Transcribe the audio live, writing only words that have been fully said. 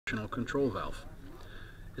directional control valve.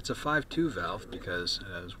 It's a 5-2 valve because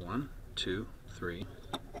it has 1, 2, 3,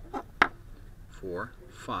 4,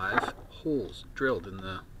 5 holes drilled in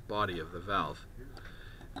the body of the valve.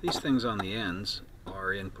 These things on the ends are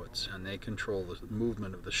inputs, and they control the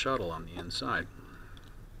movement of the shuttle on the inside.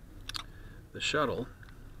 The shuttle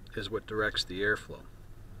is what directs the airflow.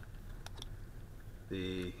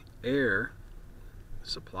 The air,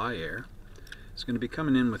 supply air, is going to be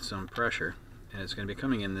coming in with some pressure, and it's going to be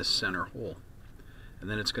coming in this center hole. And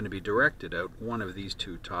then it's going to be directed out one of these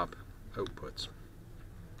two top outputs.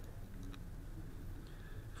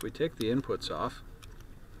 If we take the inputs off,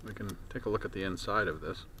 we can take a look at the inside of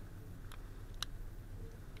this.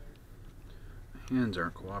 My hands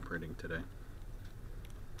aren't cooperating today.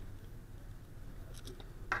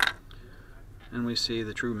 And we see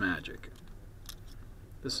the true magic.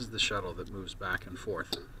 This is the shuttle that moves back and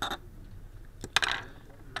forth.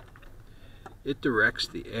 It directs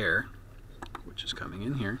the air, which is coming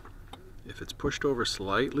in here. If it's pushed over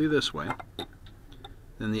slightly this way,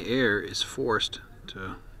 then the air is forced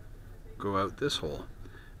to go out this hole.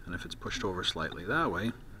 And if it's pushed over slightly that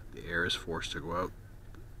way, the air is forced to go out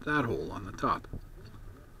that hole on the top.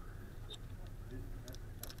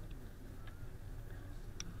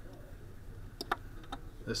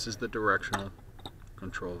 This is the directional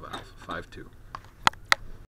control valve, 5-2.